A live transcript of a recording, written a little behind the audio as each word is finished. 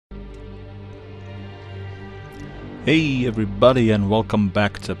Hey everybody, and welcome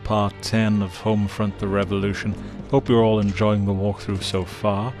back to part 10 of Homefront the Revolution. Hope you're all enjoying the walkthrough so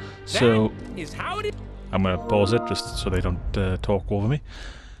far. So, I'm going to pause it just so they don't talk over me.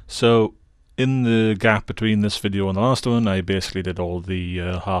 So, in the gap between this video and the last one, I basically did all the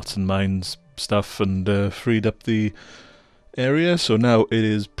hearts and minds stuff and freed up the area. So now it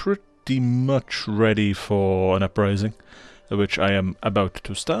is pretty much ready for an uprising, which I am about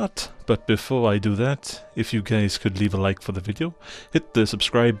to start. But before I do that, if you guys could leave a like for the video, hit the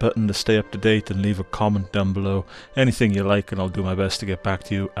subscribe button to stay up to date, and leave a comment down below. Anything you like, and I'll do my best to get back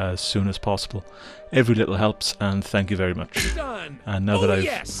to you as soon as possible. Every little helps, and thank you very much. And now that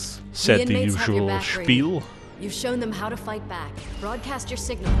I've said the usual spiel, you've shown them how to fight back. Broadcast your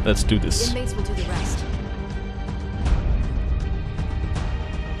signal. Let's do this. Inmates will do the rest.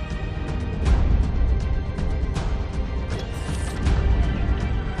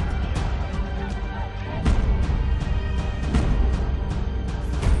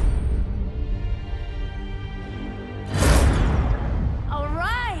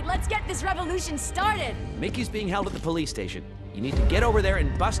 This revolution started! Mickey's being held at the police station. You need to get over there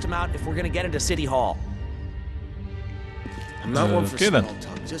and bust him out if we're gonna get into City Hall. I'm not one for small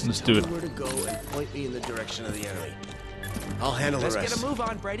talk. Just let's tell do me it. where to go and point me in the direction of the enemy. I'll handle the Let's rest. get a move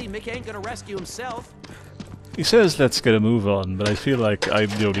on, Brady. Mickey ain't gonna rescue himself. He says let's get a move on, but I feel like I'm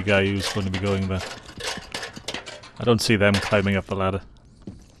the only guy who's going to be going there. I don't see them climbing up the ladder.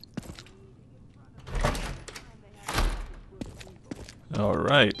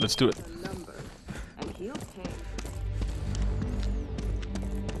 Alright, let's do it.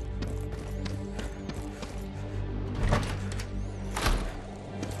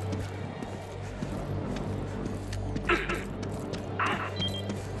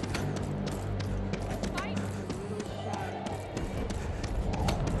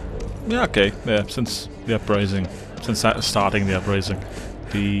 Yeah, okay. Yeah, since the uprising, starting the uprising,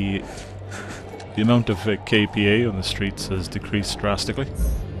 the amount of KPA on the streets has decreased drastically,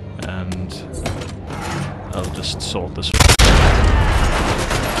 and I'll just sort this.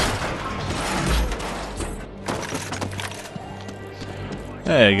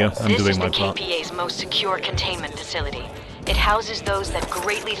 There you go. I'm doing my part. This is the KPA's most secure containment facility. It houses those that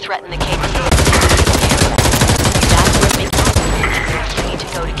greatly threaten the KPA. That's where Mickey is, and you're free to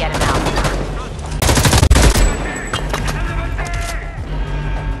go to get him out.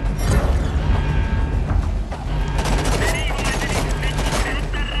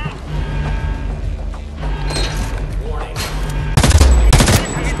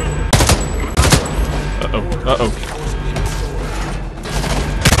 Uh-oh.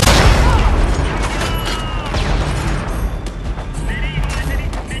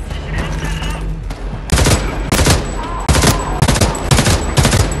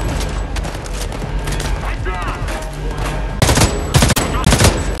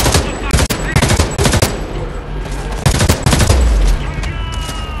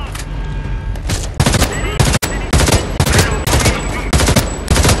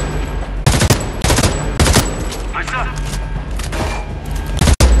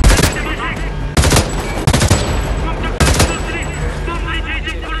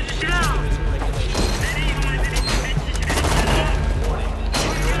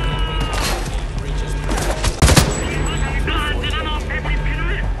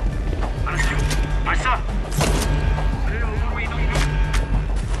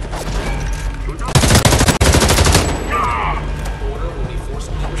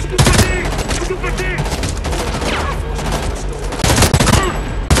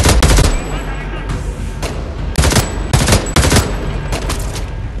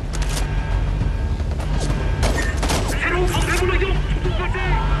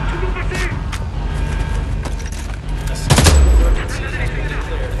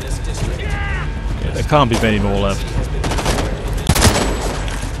 There can't be many more left.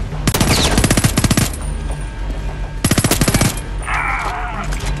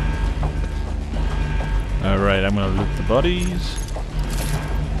 Alright, I'm gonna loot the bodies.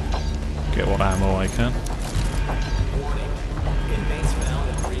 Get what ammo I can. Warning. Inmates found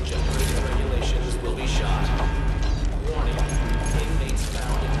in breach of prison regulations will be shot. Warning. Inmates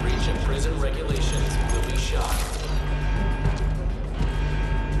found in breach of prison regulations will be shot.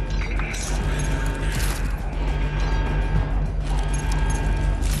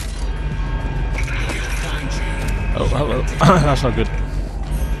 Oh, hello. That's not good.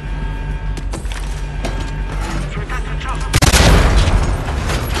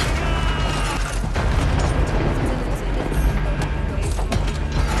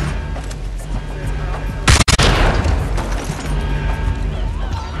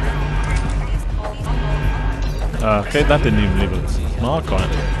 Okay, that didn't even leave a mark on it.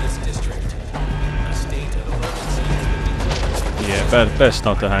 Yeah, best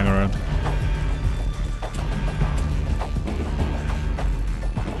not to hang around.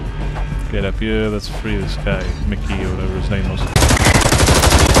 Get up here, let's free this guy, Mickey or whatever his name was.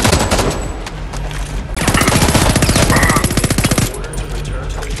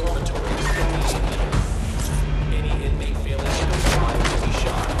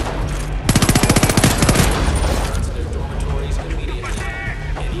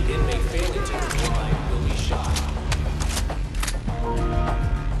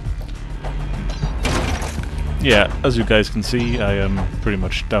 Yeah, as you guys can see, I am pretty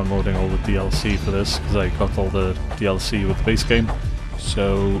much downloading all the DLC for this, because I got all the DLC with the base game.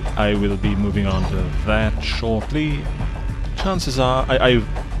 So I will be moving on to that shortly. Chances are,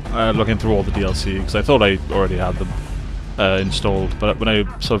 I'm looking through all the DLC, because I thought I already had them installed, but when I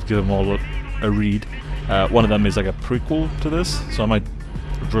sort of give them all a read, one of them is like a prequel to this, so I might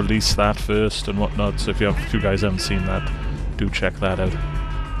release that first and whatnot, so if you guys haven't seen that, do check that out.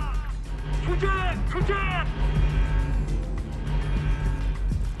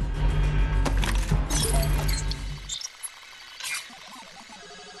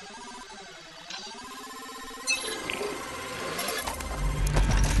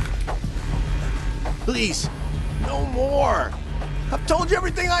 Please, no more. I've told you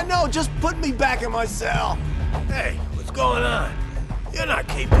everything I know. Just put me back in my cell. Hey, what's going on? You're not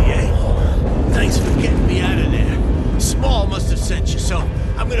KPA. Thanks for getting me out of there. Small must have sent you, so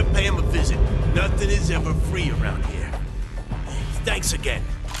I'm gonna pay him a visit. Nothing is ever free around here. Thanks again.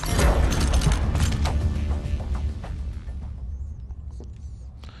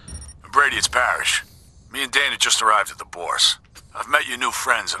 Brady, it's Parrish. Me and Dana just arrived at the Bourse. I've met your new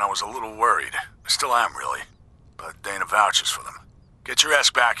friends and I was a little worried. I still am, really. But Dana vouches for them. Get your ass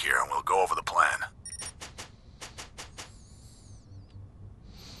back here and we'll go over the plan.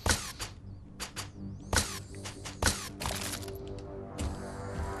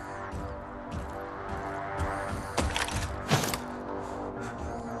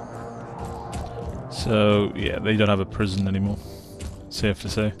 So, yeah, they don't have a prison anymore. Safe to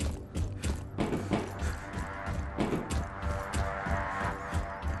say.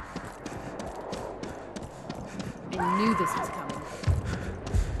 I knew this was coming.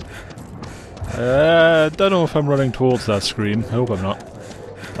 Don't know if I'm running towards that scream. I hope I'm not.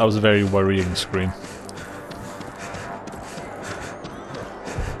 That was a very worrying scream.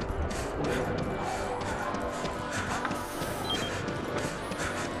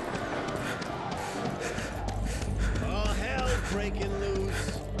 All hell's breaking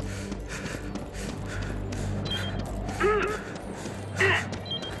loose.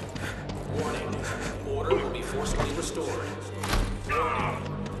 Warning. Order will be forcibly restored. Warning.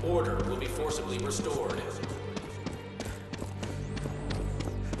 Order will be forcibly restored.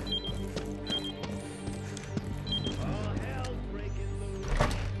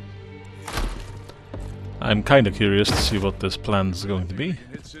 I'm kind of curious to see what this plan's going to be.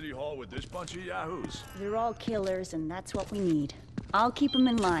 Hit City Hall with this bunch of yahoos. They're all killers, and that's what we need. I'll keep them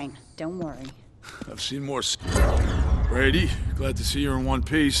in line. Don't worry. I've seen more. Brady, glad to see you're in one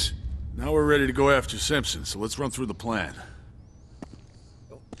piece. Now we're ready to go after Simpson, so let's run through the plan.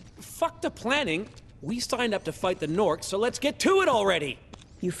 Fuck the planning. We signed up to fight the Norks, so let's get to it already.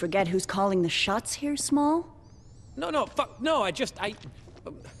 You forget who's calling the shots here, Small? No, fuck, no,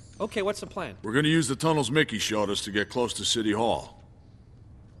 okay, what's the plan? We're gonna use the tunnels Mickey showed us to get close to City Hall.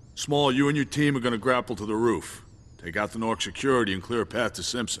 Small, you and your team are gonna grapple to the roof. Take out the Nork security and clear a path to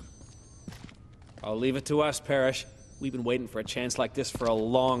Simpson. I'll leave it to us, Parrish. We've been waiting for a chance like this for a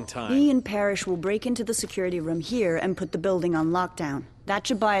long time. Me and Parrish will break into the security room here and put the building on lockdown. That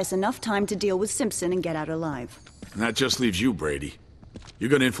should buy us enough time to deal with Simpson and get out alive. And that just leaves you, Brady. You're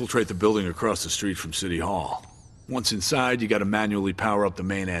gonna infiltrate the building across the street from City Hall. Once inside, you gotta manually power up the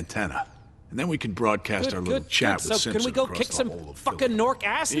main antenna. And then we can broadcast our little chat with So Simpson can we go across kick the some whole of fucking Philly. Nork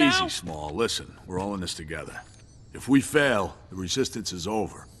ass now? Easy, Small. Listen, we're all in this together. If we fail, the resistance is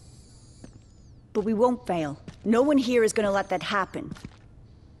over. But we won't fail. No one here is gonna let that happen.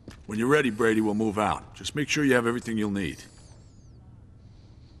 When you're ready, Brady, we'll move out. Just make sure you have everything you'll need.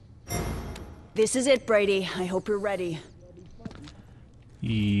 This is it, Brady. I hope you're ready.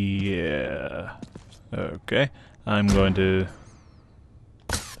 Yeah. Okay. I'm going to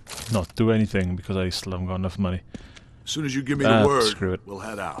not do anything because I still haven't got enough money. As soon as you give me the word, screw it. we'll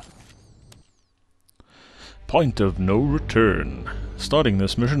head out. Point of no return. Starting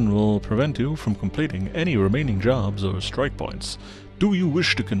this mission will prevent you from completing any remaining jobs or strike points. Do you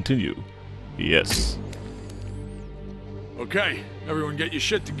wish to continue? Yes. Okay, everyone get your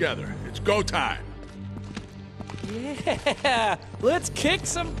shit together. It's go time. Yeah, let's kick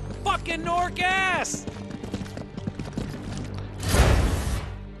some fucking Nork ass!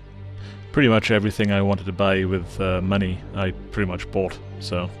 Pretty much everything I wanted to buy with money, I pretty much bought,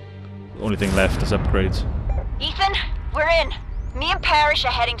 so the only thing left is upgrades. Ethan, we're in. Me and Parrish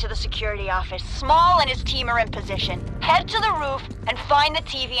are heading to the security office. Small and his team are in position. Head to the roof and find the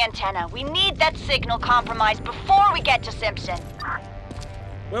TV antenna. We need that signal compromised before we get to Simpson.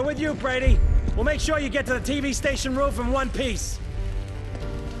 We're with you, Brady. We'll make sure you get to the TV station roof in one piece.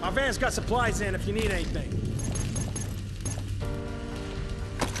 Our van's got supplies in if you need anything.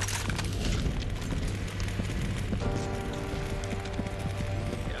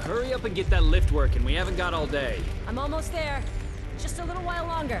 Yeah, hurry up and get that lift working. We haven't got all day. I'm almost there. Just a little while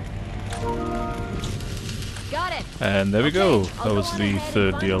longer. Got it. And there we go. That was the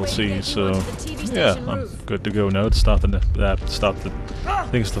third DLC, so yeah, I'm good to go now. It's starting to start the I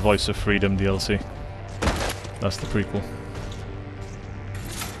think it's the Voice of Freedom DLC. That's the prequel.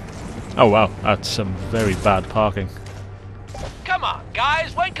 Oh wow, that's some very bad parking. Come on,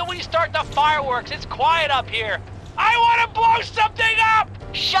 guys, when can we start the fireworks? It's quiet up here. I want to blow something up!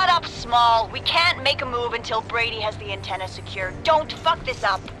 Shut up, Small. We can't make a move until Brady has the antenna secured. Don't fuck this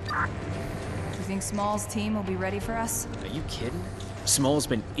up. You think Small's team will be ready for us? Are you kidding? Small's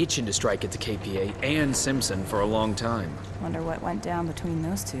been itching to strike at the KPA and Simpson for a long time. Wonder what went down between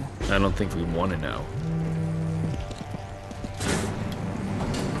those two. I don't think we want to know.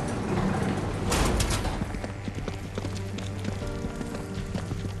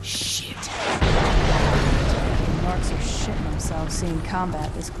 Shit. The Norks are shitting themselves seeing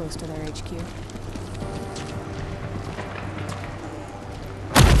combat this close to their HQ.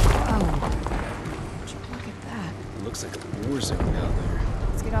 Oh. Would you look at that? It looks like a war zone out there.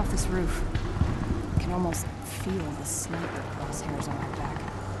 Let's get off this roof. I can almost feel the sniper crosshairs on our back.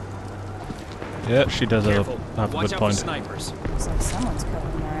 Yeah, she does have Careful. a Watch good out point. for snipers. Looks like someone's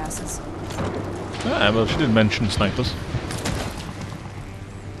covering their asses. Ah, well, she did mention snipers.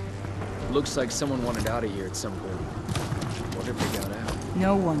 Looks like someone wanted out of here at some point. Wonder if they got out.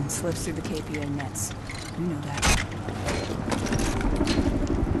 No one slips through the KPA nets. You know that.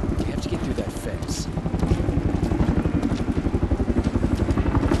 You have to get through that fence.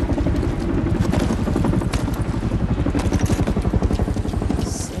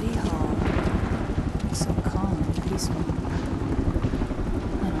 City Hall. Looks so calm and peaceful.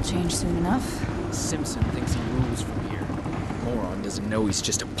 That'll change soon enough. Simpson thinks he rules from here. Moron doesn't know he's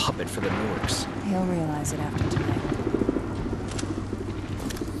just a puppet for the Norks. He'll realize it after tonight.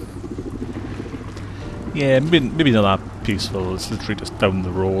 Yeah, maybe not that peaceful. It's literally just down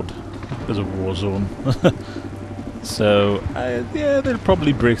the road. There's a war zone. So, yeah, they'll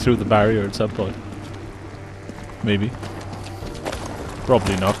probably break through the barrier at some point. Maybe.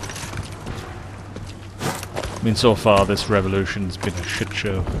 Probably not. I mean, so far this revolution's been a shit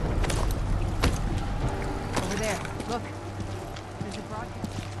show. Over there. Look. There's a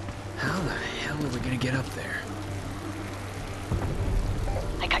broadcast. How the hell are we gonna get up there?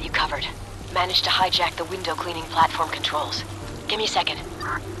 I got you covered. Managed to hijack the window cleaning platform controls. Give me a second.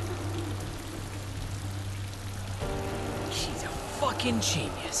 She's a fucking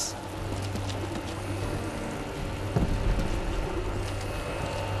genius.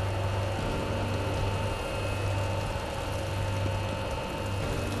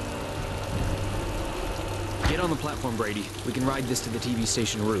 Get on the platform, Brady. We can ride this to the TV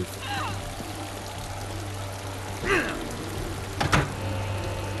station roof.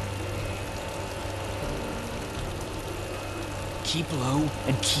 Keep low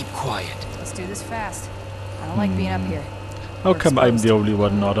and keep quiet. Let's do this fast. I don't like being up here. How We're come I'm exposed. the only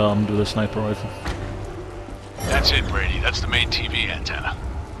one not armed with a sniper rifle? That's it, Brady. That's the main TV antenna.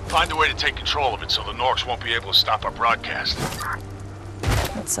 Find a way to take control of it so the Norks won't be able to stop our broadcast.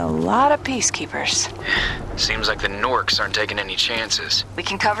 That's a lot of peacekeepers. Seems like the Norks aren't taking any chances. We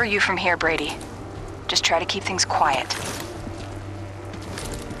can cover you from here, Brady. Just try to keep things quiet.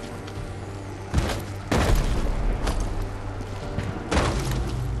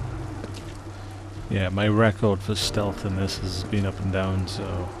 Yeah, my record for stealth in this has been up and down,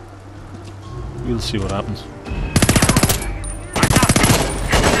 so we'll see what happens.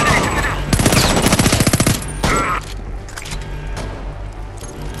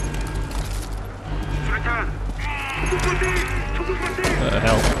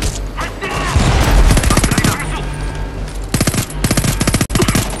 Hell.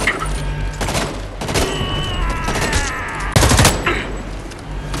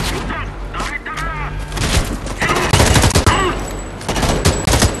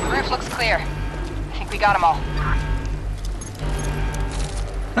 Looks clear. I think we got them all.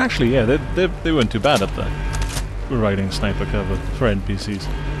 Actually, yeah, they weren't too bad up there. providing sniper cover for NPCs.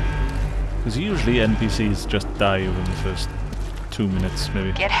 Because usually NPCs just die within the first 2 minutes,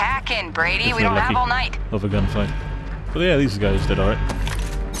 maybe. Get hacking, Brady. If We you're don't have lucky, all night. of a gunfight. But yeah, these guys did alright.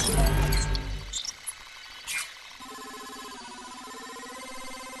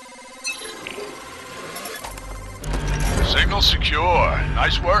 Signal secure.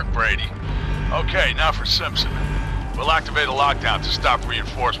 Nice work, Brady. Okay, now for Simpson. We'll activate a lockdown to stop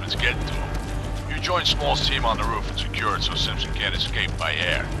reinforcements getting to him. You join Small's team on the roof and secure it so Simpson can't escape by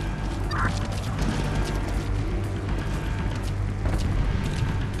air.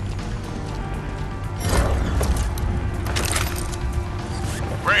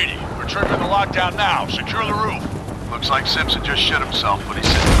 Brady, we're triggering the lockdown now. Secure the roof. Looks like Simpson just shit himself, but he's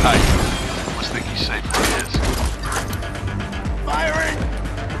sitting tight. Must think he's safe where he is. Firing!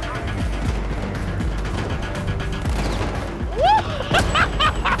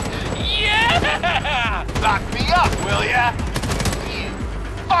 Yeah! Lock me up, will ya? You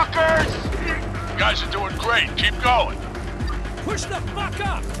fuckers! You guys are doing great. Keep going. Push the fuck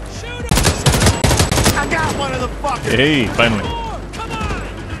up! Shoot him! I got one of the fuckers! Hey, finally. Come on!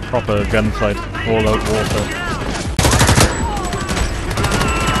 Proper gunfight. All out warfare.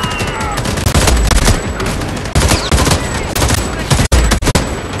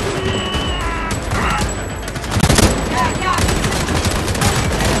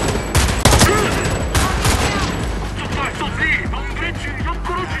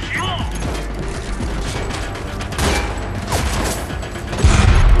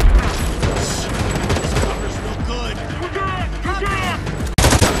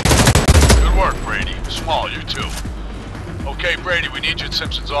 Okay, Brady, we need you at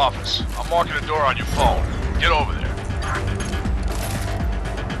Simpson's office. I'm marking a door on your phone. Get over there.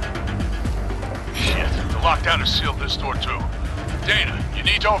 Shit, the lockdown has sealed this door too. Dana, you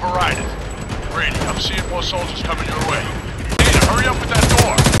need to override it. Brady, I'm seeing more soldiers coming your way. Dana, hurry up with that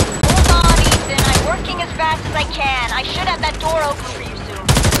door. Hold on, Ethan. I'm working as fast as I can. I should have that door open for you soon.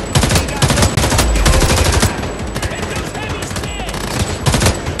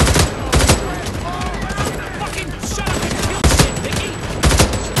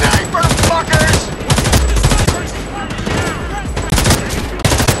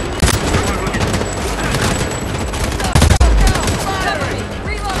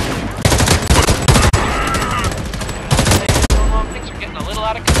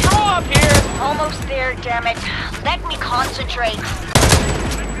 Almost there, damn it. Let me concentrate.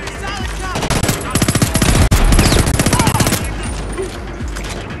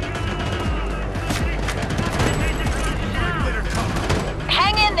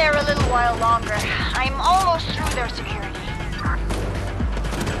 Hang in there a little while longer. I'm almost through their security.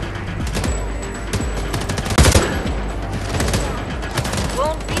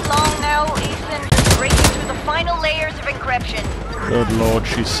 Won't be long now, Ethan. Just breaking through the final layers of encryption. Good lord,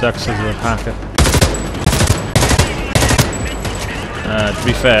 she sucks as a hacker. To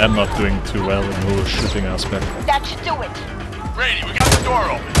be fair, I'm not doing too well in the whole shooting aspect. That should do it. Brady, we got the door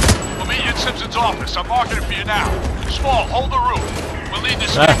open. We'll meet you at Simpson's office. I'm marking it for you now. Small, hold the roof. We'll need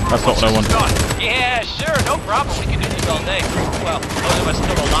this. That's not what I wanted. Done. Yeah, sure, no problem. We can do this all day. Well, those of us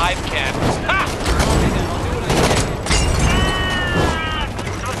still alive can. Ha!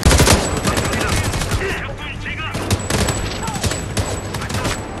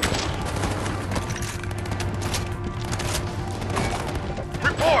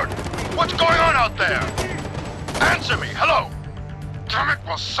 What's going on out there? Answer me, hello! Damn it,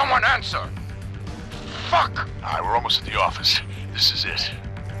 will someone answer? Fuck! Alright, we're almost at the office. This is it.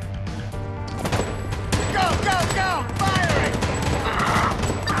 Go, go, go! Firing!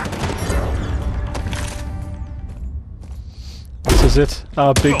 This is it,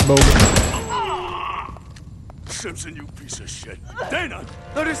 our big moment. Simpson, you piece of shit. Dana!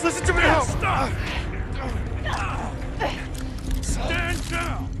 No, just listen to me now! Stop! Stand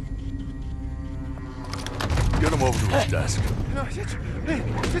down! Get him over to his desk. No, just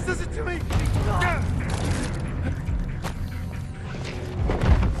listen to me!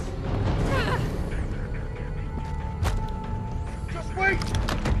 Just wait!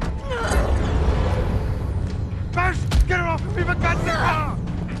 First, get her off of me, for God's sake!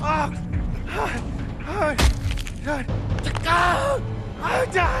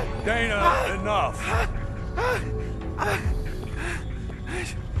 Dana, enough!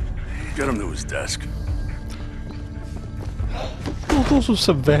 Get him to his desk. Well, those were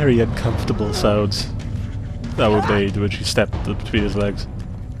some very uncomfortable sounds that were made when she stepped between his legs.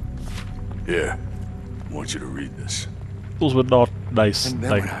 Here, I want you to read this. Those were not nice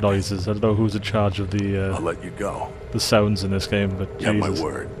like noises. I don't know who's in charge of the I'll let you go. the sounds in this game, but You have my Jesus.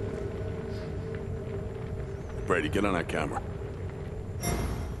 word. Brady, get on that camera.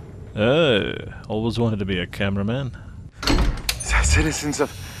 Always wanted to be a cameraman. Citizens of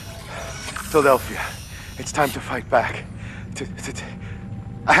Philadelphia, it's time to fight back.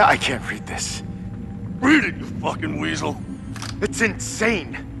 I can't read this. Read it, you fucking weasel. It's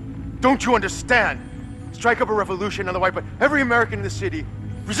insane. Don't you understand? Strike up a revolution on the white, but every American in the city,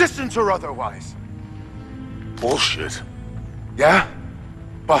 resistance or otherwise. Bullshit. Yeah?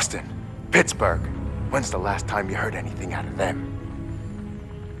 Boston, Pittsburgh. When's the last time you heard anything out of them?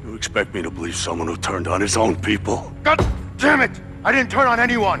 You expect me to believe someone who turned on his own people? God damn it! I didn't turn on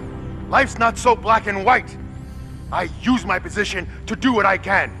anyone. Life's not so black and white. I use my position to do what I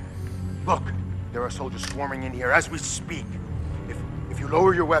can. Look, there are soldiers swarming in here as we speak. If you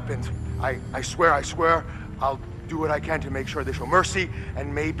lower your weapons, I swear, I'll do what I can to make sure they show mercy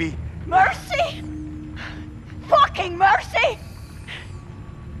and maybe... Mercy? Fucking mercy?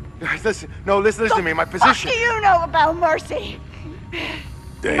 Listen to me, my position... What do you know about mercy?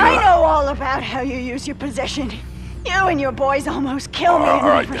 Dana. I know all about how you use your position. You and your boys almost killed me in the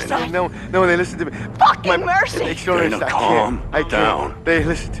right, Riverside. No, they listen to me. Fucking mercy! Dana, calm down. They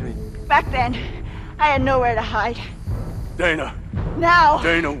listen to me. Back then, I had nowhere to hide. Dana. Now,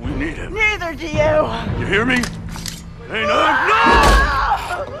 Dana, we need him. neither do you. You hear me? Dana,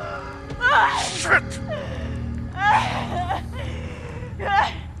 no! Shit!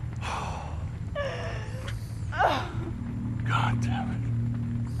 God damn it.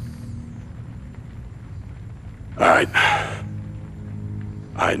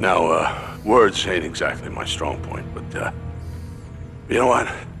 Alright, now, words ain't exactly my strong point, but, you know what?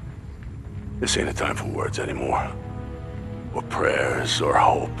 This ain't a time for words anymore. Or prayers, or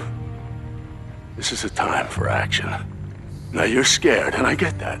hope. This is a time for action. Now, you're scared, and I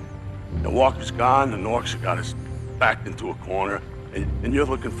get that. The Walker's gone, the Norks have got us backed into a corner, and you're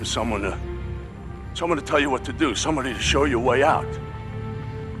looking for someone to tell you what to do, somebody to show you a way out.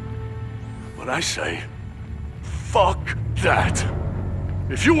 But I say, fuck that.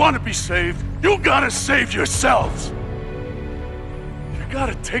 If you want to be saved, you gotta save yourselves. You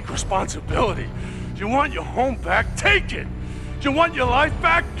gotta take responsibility. You want your home back, take it. You want your life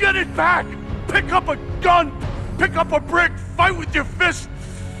back, get it back. Pick up a gun, pick up a brick, fight with your fists.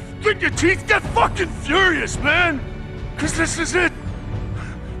 Grit your teeth, get fucking furious, man. Cause this is it.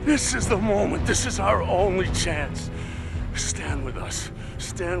 This is the moment. This is our only chance. Stand with us.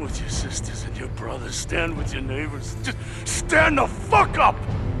 Stand with your sisters and your brothers. Stand with your neighbors. Just stand the fuck up!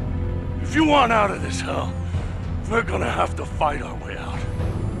 If you want out of this hell, we're gonna have to fight our way out.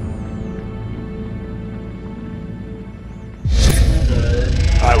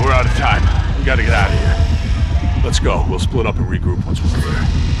 Alright, we're out of time. We gotta get out of here. Let's go. We'll split up and regroup once we're clear.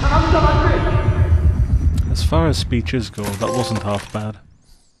 As far as speeches go, that wasn't half bad.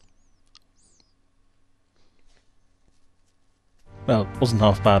 Well, it wasn't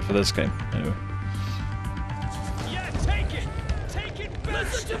half bad for this game, anyway. Yeah, take it! Take it back!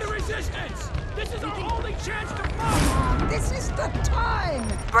 Listen to the resistance! This is our only chance to fight! This is the time!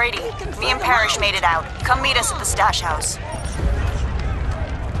 Brady, me and Parrish made it out. Come meet us at the stash house.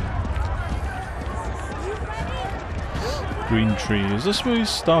 Green tree. Is this where you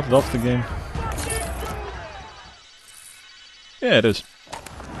started off the game? Yeah, it is.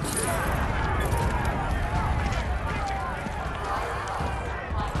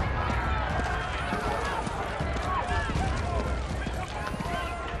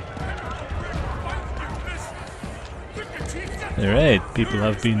 Alright, people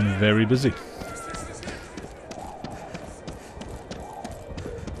have been very busy.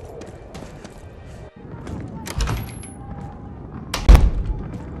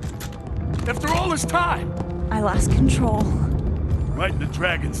 After all this time! I lost control. Right in the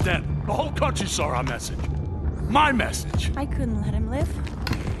Dragon's Den. The whole country saw our message. My message. I couldn't let him live.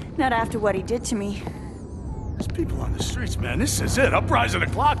 Not after what he did to me. There's people on the streets, man. This is it. Uprising the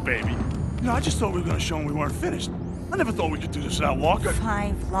clock, baby. You know, I just thought we were gonna show them we weren't finished. I never thought we could do this without Walker.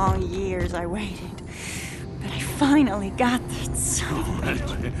 5 long years I waited. But I finally got this.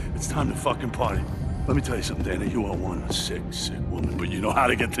 Anyway, it's time to fucking party. Let me tell you something, Dana. You are one sick woman, but you know how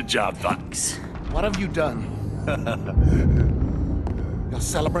to get the job done. What have you done? You're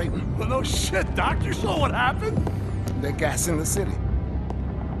celebrating? Well, no shit, Doc. You saw what happened? They're gassing the city.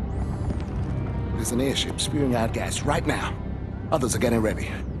 There's an airship spewing out gas right now. Others are getting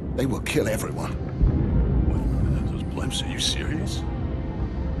ready. They will kill everyone. Those blimps, are you serious?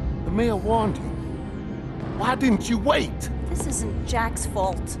 The mayor warned you. Why didn't you wait? This isn't Jack's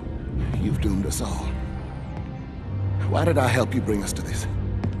fault. You've doomed us all. Why did I help you bring us to this?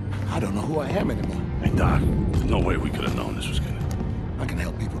 I don't know who I am anymore. Hey, Doc. There's no way we could have known this was gonna... I can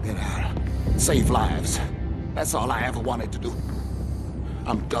help people get out. Save lives. That's all I ever wanted to do.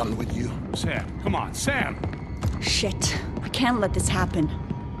 I'm done with you. Sam, come on, Sam! Shit. I can't let this happen.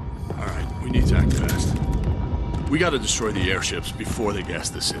 Alright, we need to act fast. We gotta destroy the airships before they gas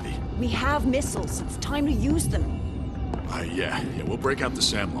the city. We have missiles. It's time to use them. Yeah, we'll break out the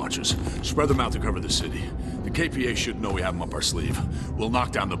SAM launchers. Spread them out to cover the city. The KPA should know we have them up our sleeve. We'll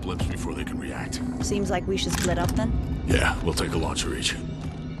knock down the blimps before they can react. Seems like we should split up then? Yeah, we'll take a launcher each.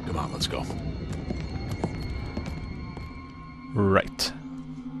 Come on, let's go. Right.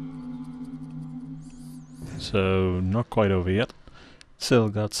 So, not quite over yet. Still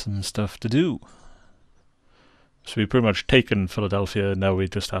got some stuff to do. So we've pretty much taken Philadelphia, now we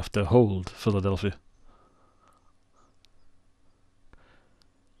just have to hold Philadelphia.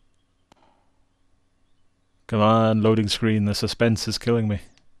 Come on, loading screen, the suspense is killing me.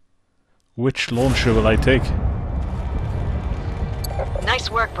 Which launcher will I take? Nice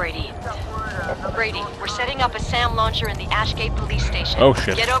work, Brady. Brady, we're setting up a SAM launcher in the Ashgate police station. Oh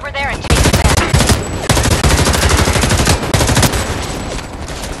shit. Get over there and take it back.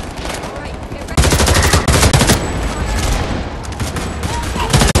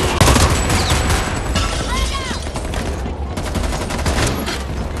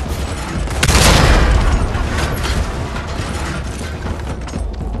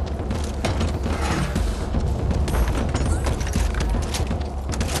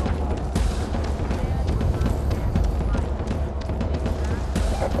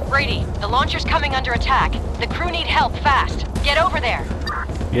 Brady, the launcher's coming under attack. The crew need help fast. Get over there.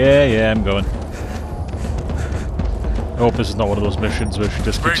 Yeah, I'm going. I hope this is not one of those missions where she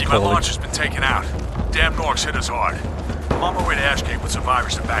just keeps Brady, calling. my launcher's been taken out. Damn Norks hit us hard. I'm on my way to Ashgate with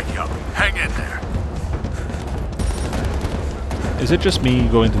survivors to back you up. Hang in there. Is it just me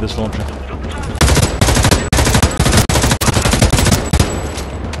going to this launcher?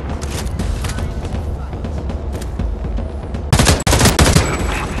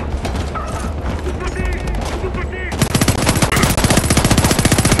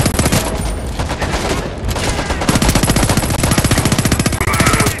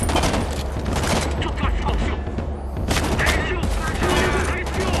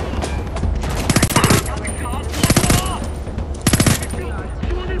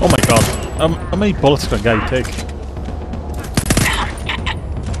 Oh my god, how many bullets can a guy take?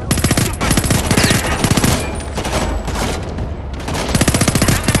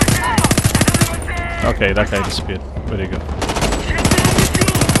 Okay, that guy disappeared. Where'd he go?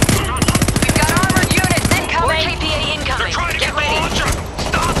 We've got armored units incoming! KPA incoming! Get ready!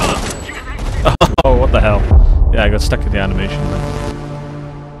 Stop them! Oh, what the hell? Yeah, I got stuck in the animation then.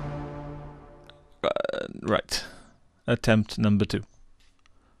 Right. Attempt number 2.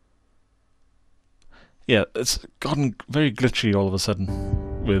 Yeah, it's gotten very glitchy all of a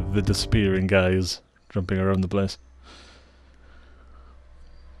sudden, with the disappearing guys jumping around the place.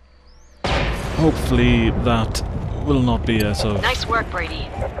 Hopefully that will not be a sort of nice work, Brady.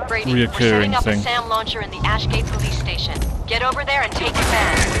 Brady, reoccurring we're setting up thing. a SAM launcher in the Ashgate police station. Get over there and take it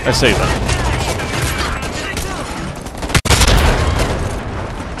back. I say that.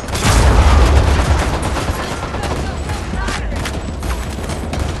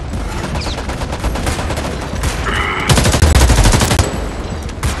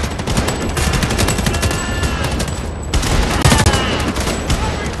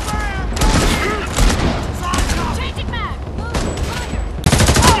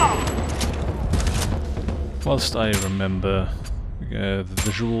 Whilst I remember the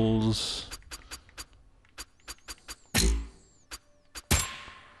visuals.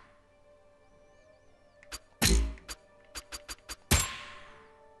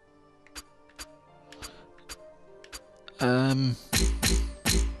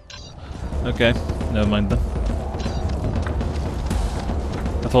 Okay, never mind then.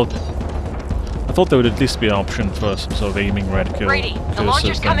 I thought there would at least be an option for some sort of aiming reticle. Brady, the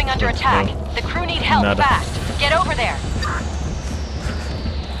launcher's coming under attack. No. The crew need help fast. Get over there.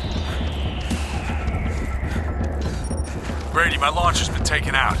 Brady, my launcher's been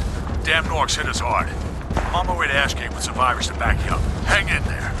taken out. Damn Norks hit us hard. I'm on my way to Ashgate with survivors to back you up. Hang in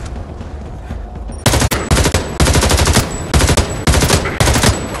there.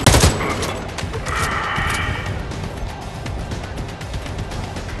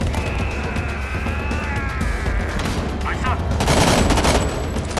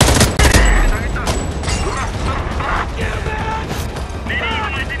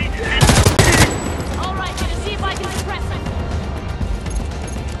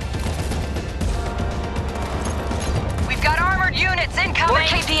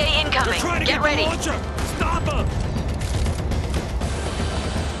 Get ready! Stop him!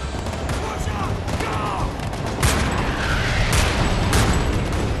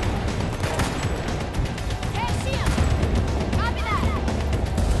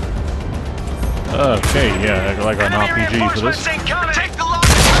 Okay, yeah, like an RPG for this. Take the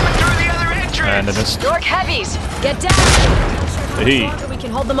longest coming through the other entrance. And I missed. York heavies, get down! Hey. We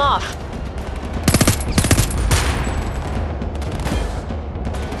can hold them off.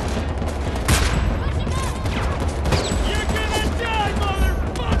 You're gonna die,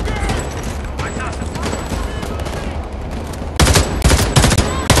 motherfucker!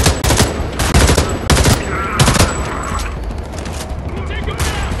 Take him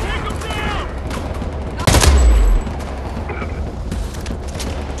down! Take him down!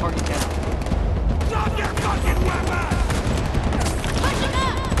 Target down. Drop your fucking weapon! Push him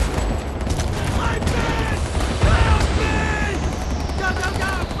out! My man! Help me! Go, go,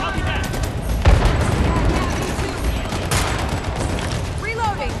 go! Copy that!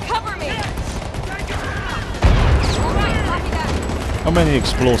 Reloading, cover me! Take him out! Alright, copy that. How many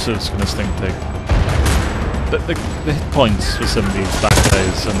explosives can this thing take? The hit points for some of these bad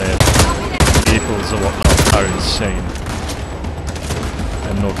guys and their vehicles or whatnot are insane.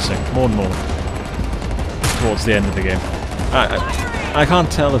 I'm noticing more and more towards the end of the game. I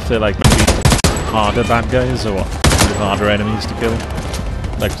can't tell if they're like maybe harder bad guys or what, maybe harder enemies to kill,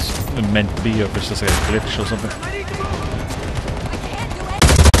 like it's meant to be, or if it's just like a glitch or something.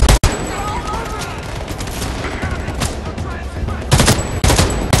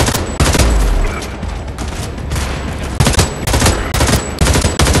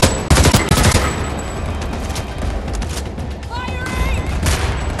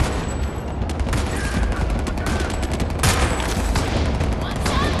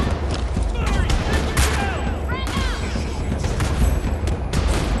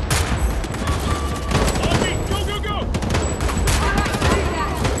 Go, go, go!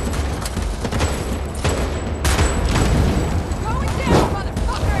 Going down,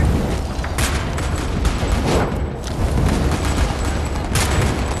 motherfucker!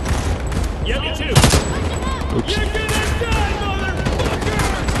 Yeah, me too! Oops. You're gonna die, motherfucker!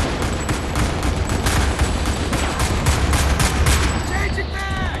 Changing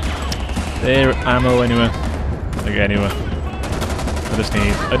back! There, ammo anywhere. Like anywhere.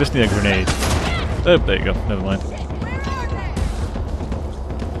 I just need a grenade. Oh, there you go. Never mind.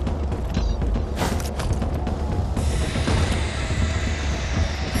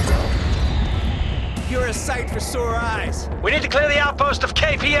 You're a sight for sore eyes. We need to clear the outpost of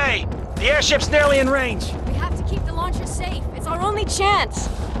KPA. The airship's nearly in range. We have to keep the launcher safe. It's our only chance.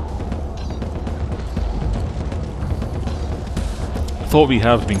 I thought we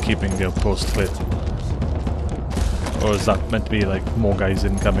have been keeping the outpost lit. Or is that meant to be like more guys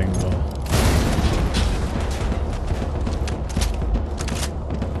incoming or...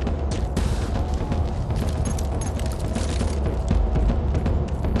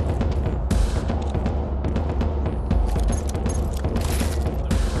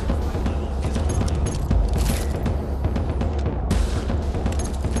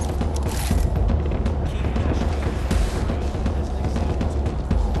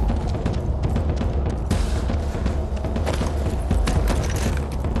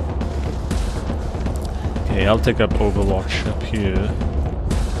 Okay, I'll take up Overwatch up here.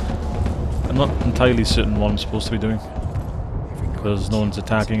 I'm not entirely certain what I'm supposed to be doing, because no one's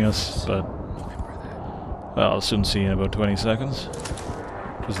attacking us, but well, I'll soon see in about 20 seconds,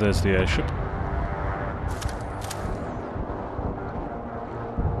 because there's the airship.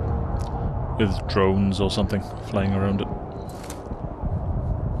 With drones or something flying around it.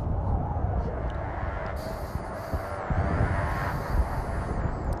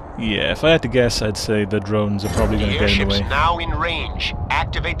 Yeah, if I had to guess, I'd say the drones are probably going to get in the way. The airship's now in range.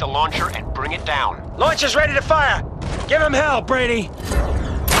 Activate the launcher and bring it down. Launcher's ready to fire. Give him hell, Brady.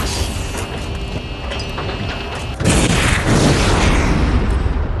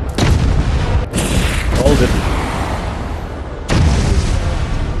 Hold it.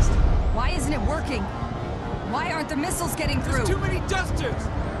 Why isn't it working? Why aren't the missiles getting through? There's too many dusters!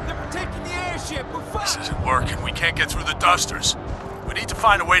 They're protecting the airship! We're fucked! This isn't working. We can't get through the dusters. We need to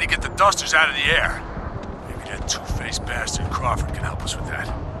find a way to get the dusters out of the air. Maybe that two-faced bastard Crawford can help us with that.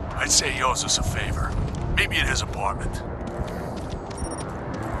 I'd say he owes us a favor. Meet me at his apartment.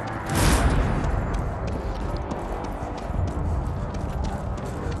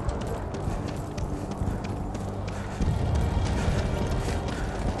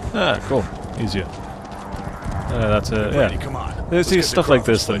 Ah, cool. Easier. That's a Brady, yeah. come on. There's stuff like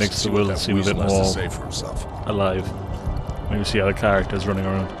this that makes the what world that seem a bit weasel has to more say for himself. alive. When you see other characters running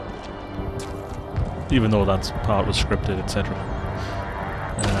around, even though that part was scripted, etc.,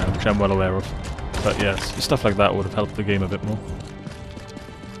 which I'm well aware of. But yes, stuff like that would have helped the game a bit more.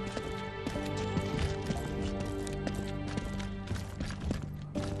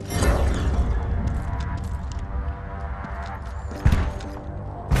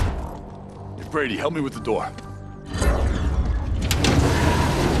 Brady, help me with the door.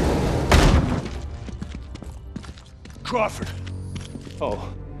 Crawford.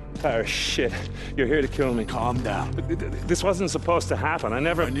 Oh, Parrish, shit. You're here to kill me. Calm down. This wasn't supposed to happen.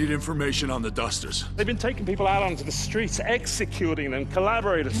 I need information on the Dusters. They've been taking people out onto the streets, executing them,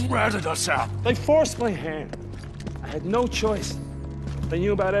 collaborators. Ratted us out. They forced my hand. I had no choice. They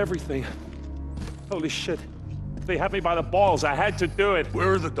knew about everything. Holy shit. They had me by the balls. I had to do it.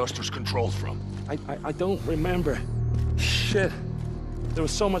 Where are the Dusters controlled from? I don't remember. Shit. There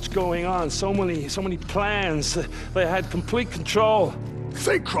was so much going on, so many plans. They had complete control.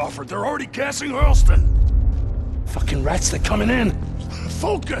 Fake Crawford, they're already gassing Earlston. Fucking rats, they're coming in.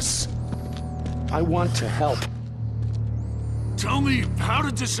 Focus! I want to help. Tell me how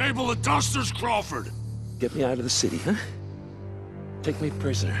to disable the Dusters, Crawford. Get me out of the city, huh? Take me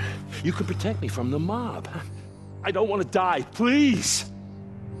prisoner. You could protect me from the mob. I don't want to die, please.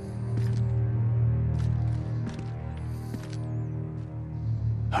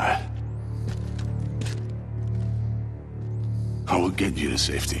 All right. I will get you to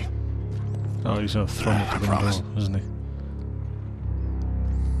safety. Oh, he's gonna throw me to the door, isn't he?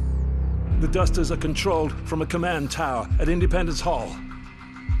 The Dusters are controlled from a command tower at Independence Hall.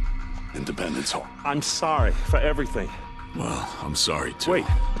 Independence Hall. I'm sorry for everything. Well, I'm sorry too. Wait,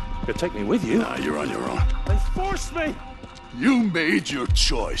 you'll take me with you? Nah, you're on your own. They forced me! You made your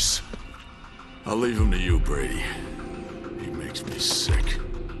choice. I'll leave him to you, Brady. He makes me sick.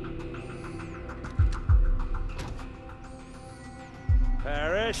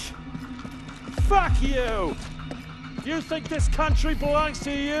 Parrish? Fuck you! You think this country belongs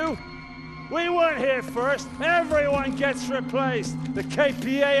to you? We weren't here first. Everyone gets replaced. The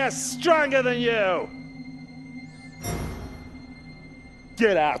KPA is stronger than you.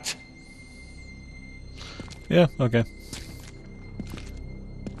 Get out. Yeah, okay.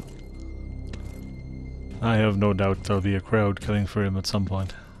 I have no doubt there'll be a crowd killing for him at some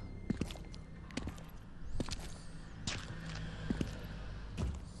point.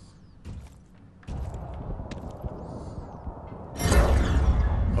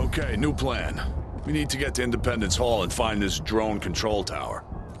 Okay, new plan. We need to get to Independence Hall and find this drone control tower.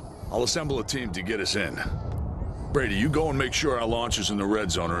 I'll assemble a team to get us in. Brady, you go and make sure our launchers in the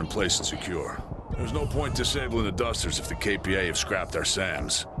red zone are in place and secure. There's no point disabling the Dusters if the KPA have scrapped our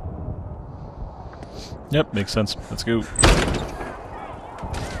SAMs. Yep, makes sense. Let's go.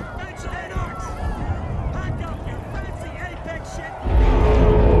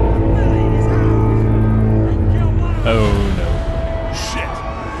 Oh no. Shit!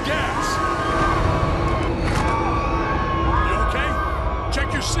 Gas! You okay? Check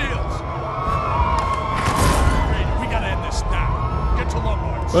your seals! Brady, we gotta end this now. Get to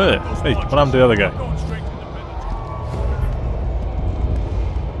Lombard. Hey, what happened to the other guy?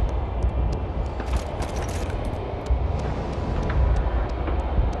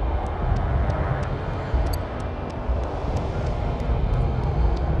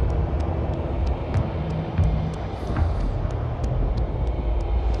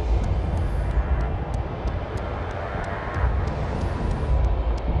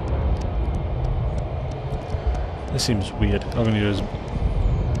 This seems weird. All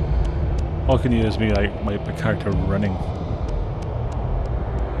I can use me like my character running.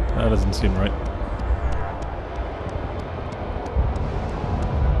 That doesn't seem right.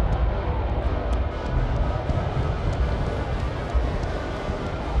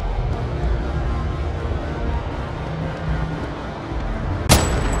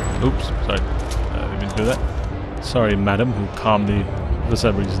 Oops, sorry. I didn't mean to do that. Sorry, madam, who calmly, for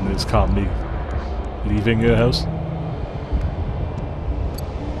some reason, is calmly leaving your house.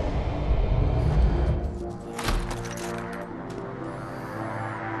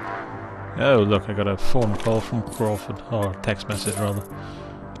 Oh, look, I got a phone call from Crawford, or text message rather.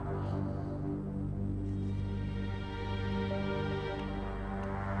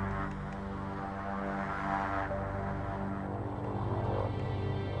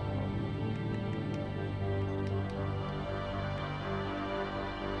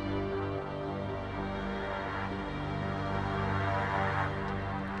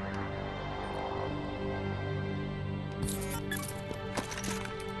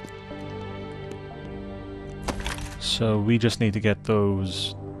 So we just need to get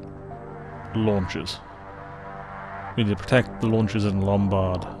those launchers. We need to protect the launchers in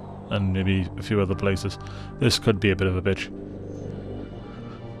Lombard and maybe a few other places. This could be a bit of a bitch.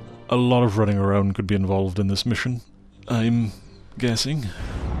 A lot of running around could be involved in this mission, I'm guessing.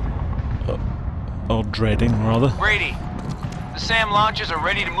 Or dreading, rather. Brady, the SAM launchers are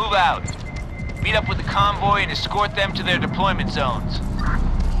ready to move out. Meet up with the convoy and escort them to their deployment zones.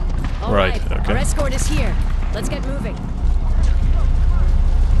 All right, right, okay. Our escort is here. Let's get moving.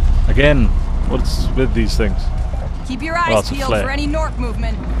 Again, what's with these things? Keep your eyes it's a peeled flare. for any Nork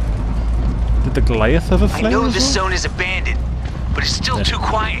movement. Did the Goliath have a flare? I know as this well? zone is abandoned, but it's still too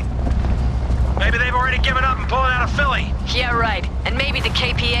quiet. Maybe they've already given up and pulling out of Philly. Yeah, right. And maybe the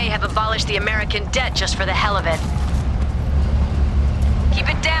KPA have abolished the American debt just for the hell of it. Keep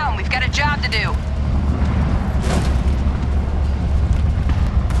it down. We've got a job to do.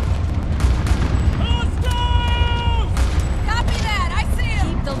 Copy that. I see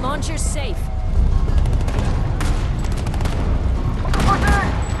him. Keep the launcher safe.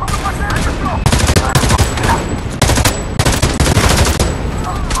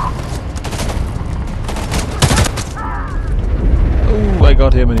 Oh, I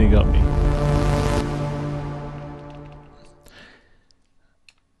got him and he got me.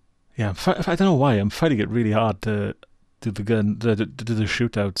 Yeah, I don't know why I'm finding it really hard to do the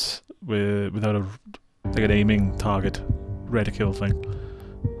shootouts without like an aiming target reticule thing.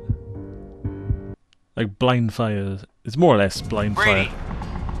 Like blind fire, it's more or less blind Brady,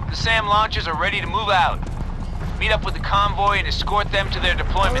 fire. the SAM launchers are ready to move out. Meet up with the convoy and escort them to their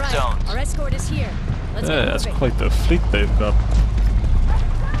deployment All right, zones. our escort is here. Let's get That's moving. quite the fleet they've got.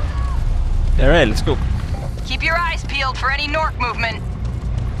 Alright, let's go. Keep your eyes peeled for any Nork movement.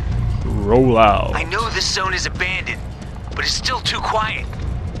 Roll out. I know this zone is abandoned, but it's still too quiet.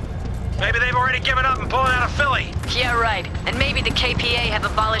 Maybe they've already given up and pulling out of Philly. Yeah, right. And maybe the KPA have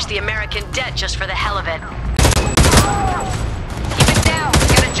abolished the American debt just for the hell of it. Keep it down.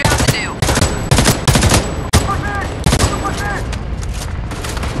 We've got a job to do.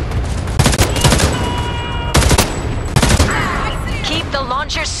 Keep the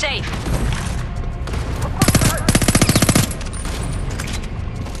launcher safe.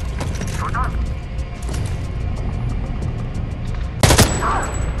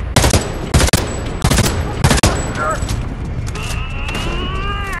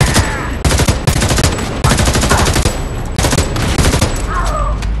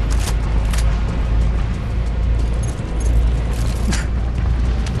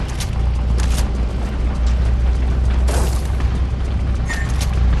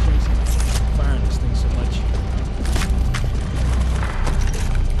 Firing this thing so much.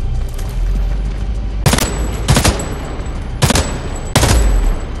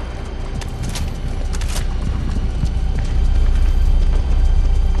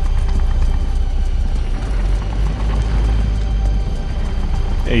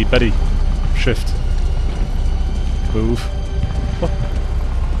 Hey, buddy. Shift. Move. What?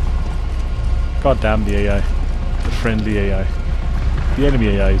 God damn the AI. The friendly AI. The enemy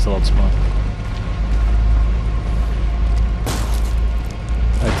AI is a lot smarter.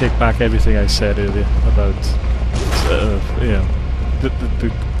 I take back everything I said earlier about,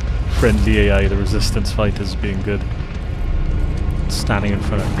 the friendly AI, the resistance fighters being good. Standing in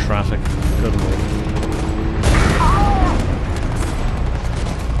front of traffic. Good lord.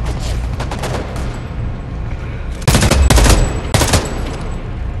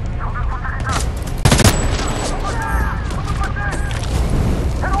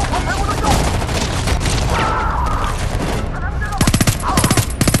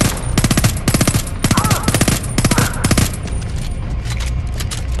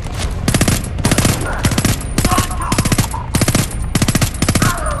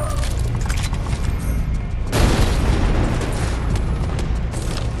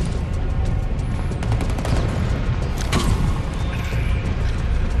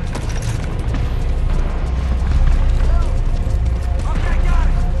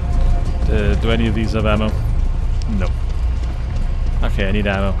 Do any of these have ammo? No. Okay, I need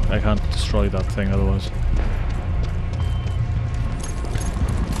ammo. I can't destroy that thing otherwise.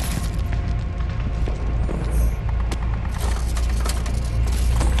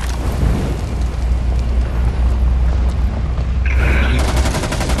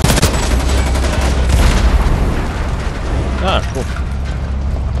 Ah, cool.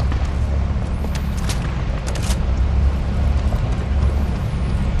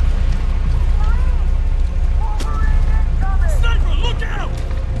 Sniper, look out!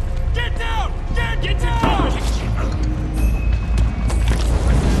 Get down! Get down!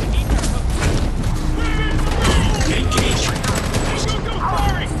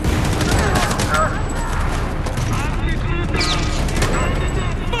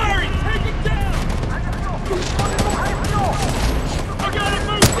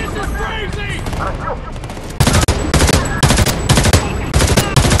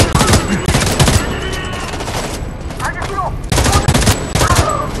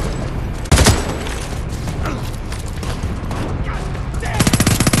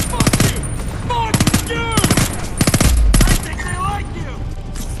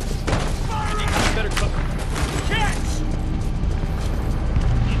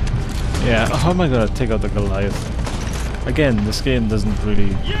 how am I gonna take out the Goliath? Again, this game doesn't really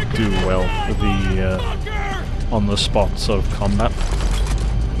do well with the on-the-spot sort of combat.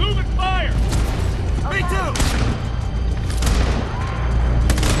 Moving fire! Me too!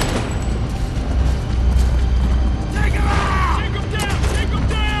 Take him out! Take him down! Take him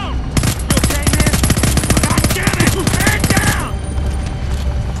down! You okay, man? God damn it! Man down!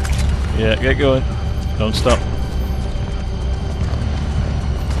 Yeah, get going. Don't stop.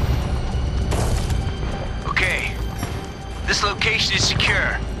 Okay. This location is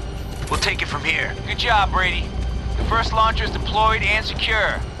secure. We'll take it from here. Good job, Brady. The first launcher is deployed and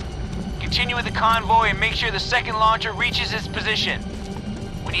secure. Continue with the convoy and make sure the second launcher reaches its position.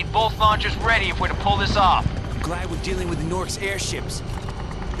 We need both launchers ready if we're to pull this off. I'm glad we're dealing with the Nork's airships.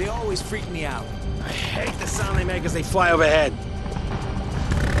 They always freak me out. I hate the sound they make as they fly overhead.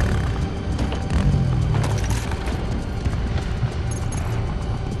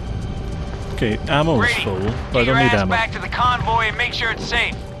 Okay, ammo's Brady, full, get but I your don't need ass ammo. back to the convoy and make sure it's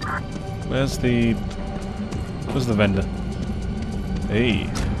safe. Where's the vendor? Hey.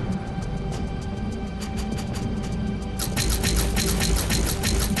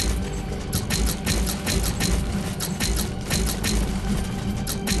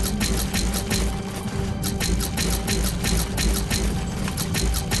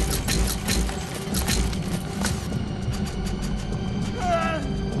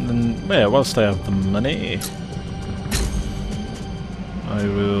 Yeah, whilst I have the money, I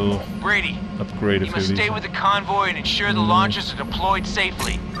will Brady, upgrade a you few of must these. stay with the convoy and ensure the launchers are deployed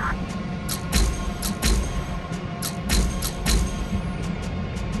safely.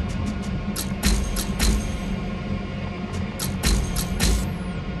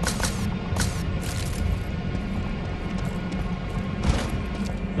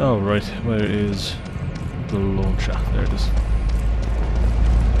 Oh right, where is the launcher? There it is.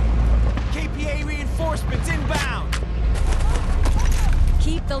 KPA reinforcements inbound!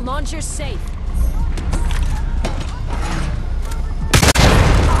 Keep the launcher safe.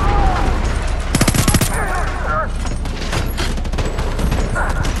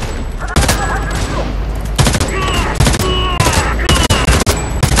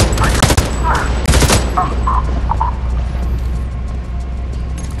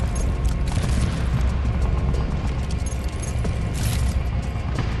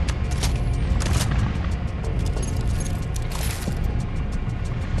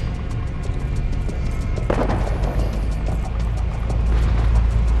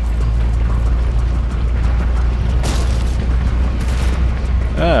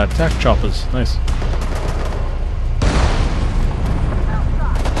 Ah, attack choppers. Nice.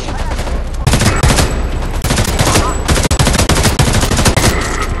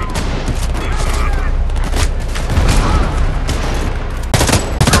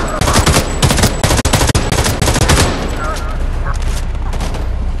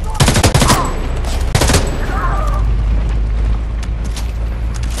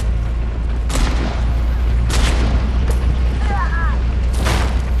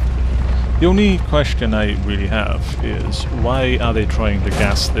 The only question I really have is, why are they trying to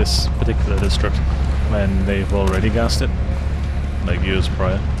gas this particular district when they've already gassed it, like years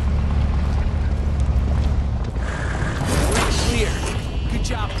prior? Clear. Good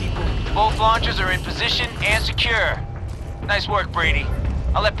job, people. Both launchers are in position and secure. Nice work, Brady.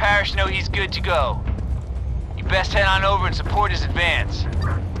 I'll let Parrish know he's good to go. You best head on over and support his advance.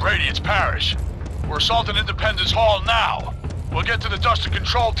 Brady, it's Parrish. We're assaulting Independence Hall now. We'll get to the Duster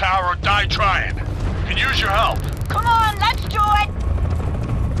Control Tower or die trying. Can use your help. Come on, let's do it!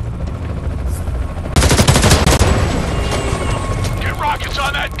 Get rockets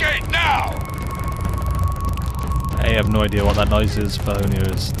on that gate now! I have no idea what that noise is, but I only hear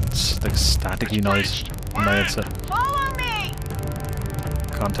it's like staticky noise in my headset. Follow me!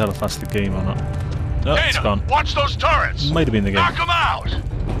 Can't tell if that's the game or not. No, it's Dana, gone. watch those turrets! Might have been the game. Knock them out!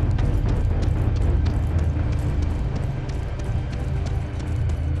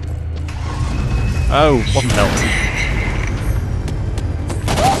 Oh, what the hell?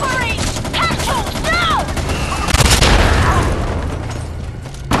 Wolverine! Capsules, now!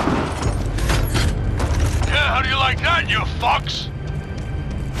 Yeah, how do you like that, you fucks?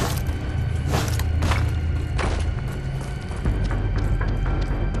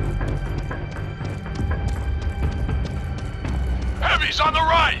 Heavy's on the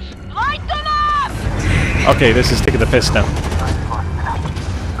right! Light them up! Okay, this is taking the piss now.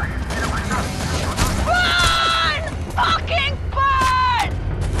 Run! Fucking burn!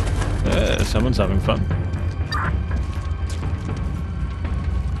 Someone's having fun.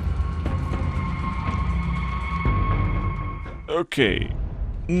 Okay.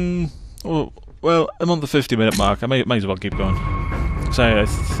 Oh, well, I'm on the 50-minute mark. I might as well keep going. So I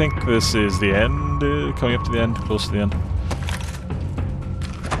think this is the end, coming up to the end, close to the end.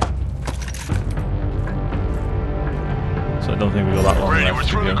 So I don't think we got that long Brady, left we're to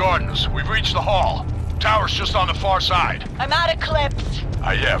through go. the gardens. We've reached the hall. Tower's just on the far side. I'm out of clips.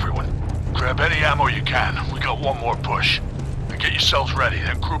 Yeah, everyone. Grab any ammo you can. We got one more push. And get yourselves ready,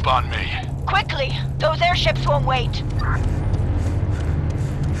 then group on me. Quickly! Those airships won't wait.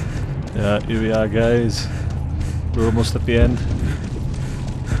 Yeah, here we are, guys. We're almost at the end.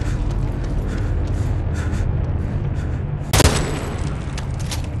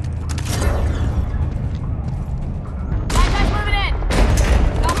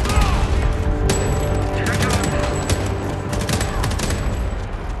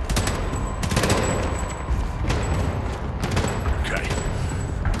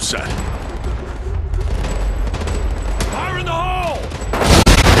 Set. Fire in the hole!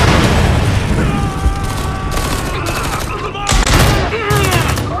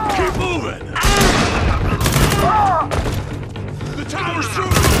 Keep moving! The tower's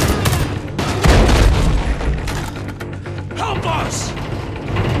through! Help us!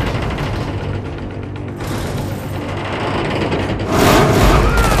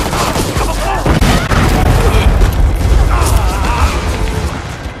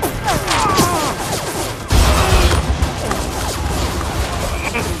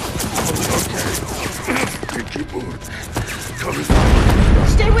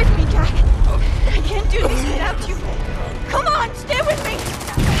 Stay with me, Jack. I can't do this without you. Come on, stay with me.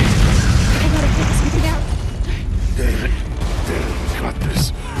 I gotta take something out. David, we got this.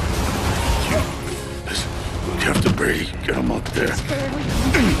 You have to Brady. Get him up there. It's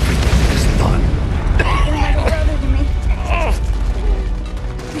done. You're like a brother to me.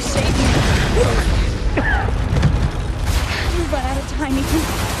 You saved me. We've run out of time, Ethan.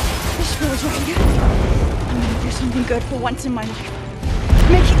 This feels right. I'm gonna do something good for once in my life.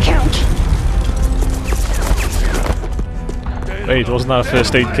 Make it count. Wait, wasn't that a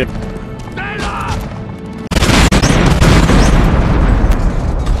first aid kit?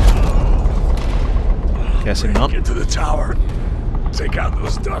 Guessing not. Get to the tower. Take out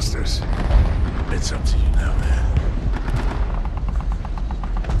those dusters. It's up to you now, man.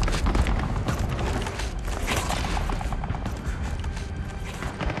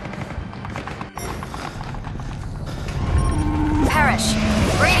 Parrish,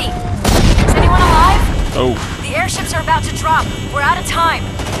 Brady, is anyone alive? Oh. The airships are about to drop. We're out of time.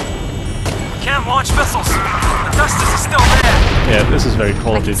 Can't launch missiles. The dusters are still there. Yeah, this is very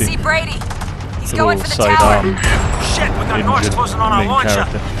Call of Duty. See Brady. He's The going little for the tower. sidearm Shit, we got Norse injured closing on our main launcher.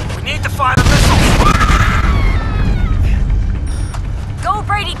 character. We need to fire the missiles. Go,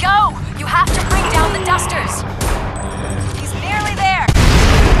 Brady, go! You have to bring down the dusters. He's nearly there.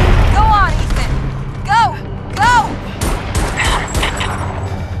 Go on, Ethan. Go! Go!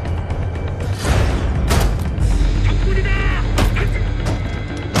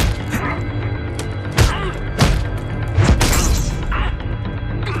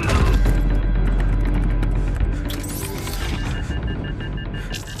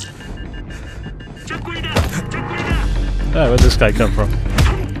 Oh, where'd this guy come from?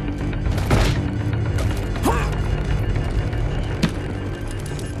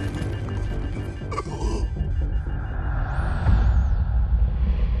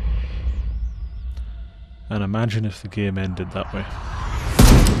 And imagine if the game ended that way.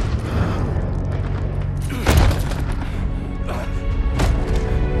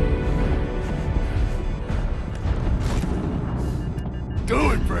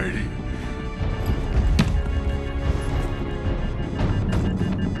 Do it, Brady.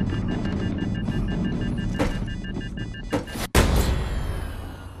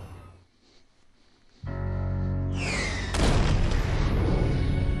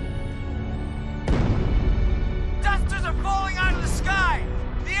 Dusters are falling out of the sky.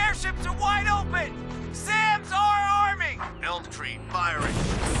 The airships are wide open. Sam's are arming. Elm Tree, firing.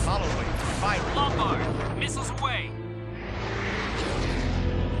 Holloway, firing. Lombard, missiles away.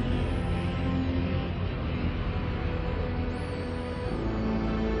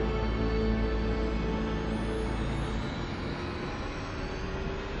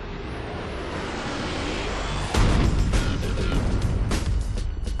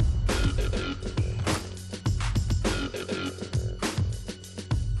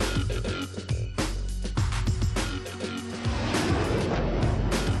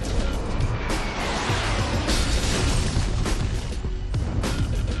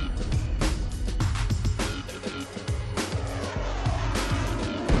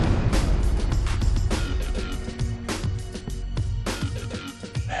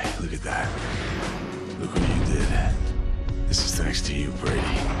 Brady.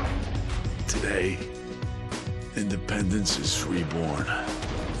 Today, independence is reborn,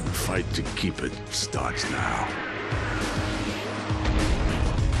 and the fight to keep it starts now.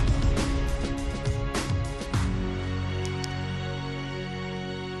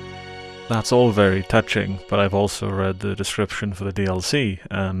 That's all very touching, but I've also read the description for the DLC,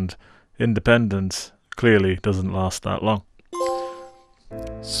 and independence clearly doesn't last that long.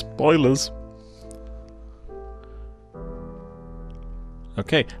 Spoilers!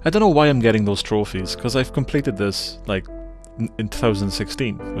 Okay, I don't know why I'm getting those trophies, because I've completed this, like, in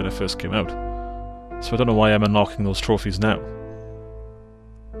 2016, when it first came out. So I don't know why I'm unlocking those trophies now.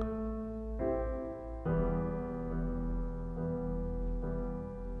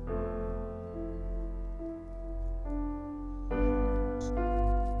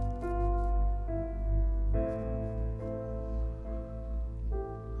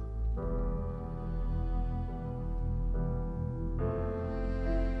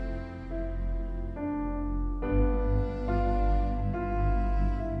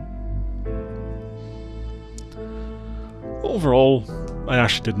 Overall, I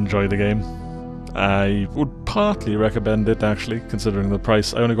actually did enjoy the game. I would partly recommend it, actually, considering the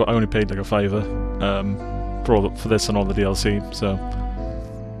price. I only paid like a £5 for this and all the DLC, so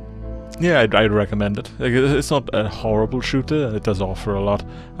yeah, I'd recommend it. Like, it's not a horrible shooter. It does offer a lot.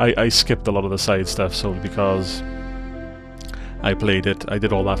 I skipped a lot of the side stuff solely because I played it. I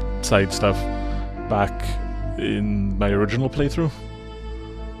did all that side stuff back in my original playthrough.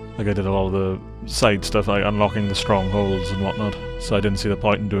 Like, I did a lot of the side stuff, like unlocking the strongholds and whatnot, so I didn't see the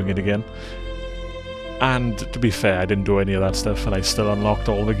point in doing it again. And to be fair, I didn't do any of that stuff, and I still unlocked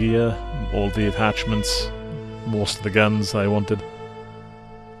all the gear, all the attachments, most of the guns I wanted.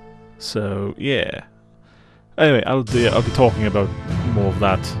 So yeah. Anyway, I'll be talking about more of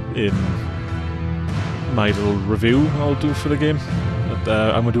that in my little review I'll do for the game.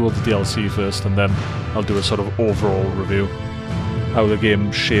 But I'm gonna do all the DLC first, and then I'll do a sort of overall review. How the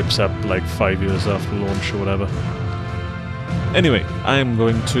game shapes up like 5 years after launch or whatever. Anyway, I'm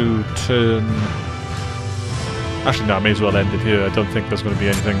going to turn... Actually, no, I may as well end it here. I don't think there's going to be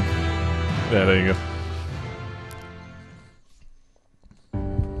anything... There you go.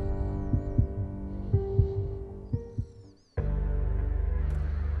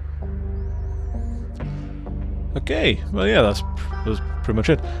 Okay, well yeah, that's pretty much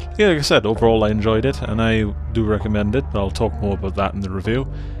it. Yeah, like I said, overall I enjoyed it, and I do recommend it, but I'll talk more about that in the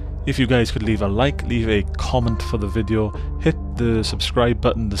review. If you guys could leave a like, leave a comment for the video, hit the subscribe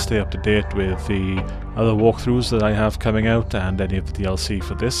button to stay up to date with the other walkthroughs that I have coming out, and any of the DLC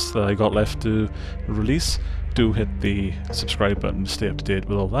for this that I got left to release. Do hit the subscribe button to stay up to date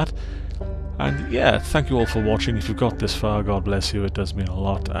with all that. And yeah, thank you all for watching. If you've got this far, God bless you, it does mean a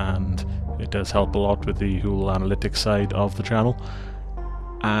lot, and it does help a lot with the whole analytics side of the channel.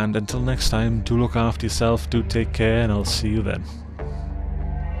 And until next time, do look after yourself, do take care, and I'll see you then.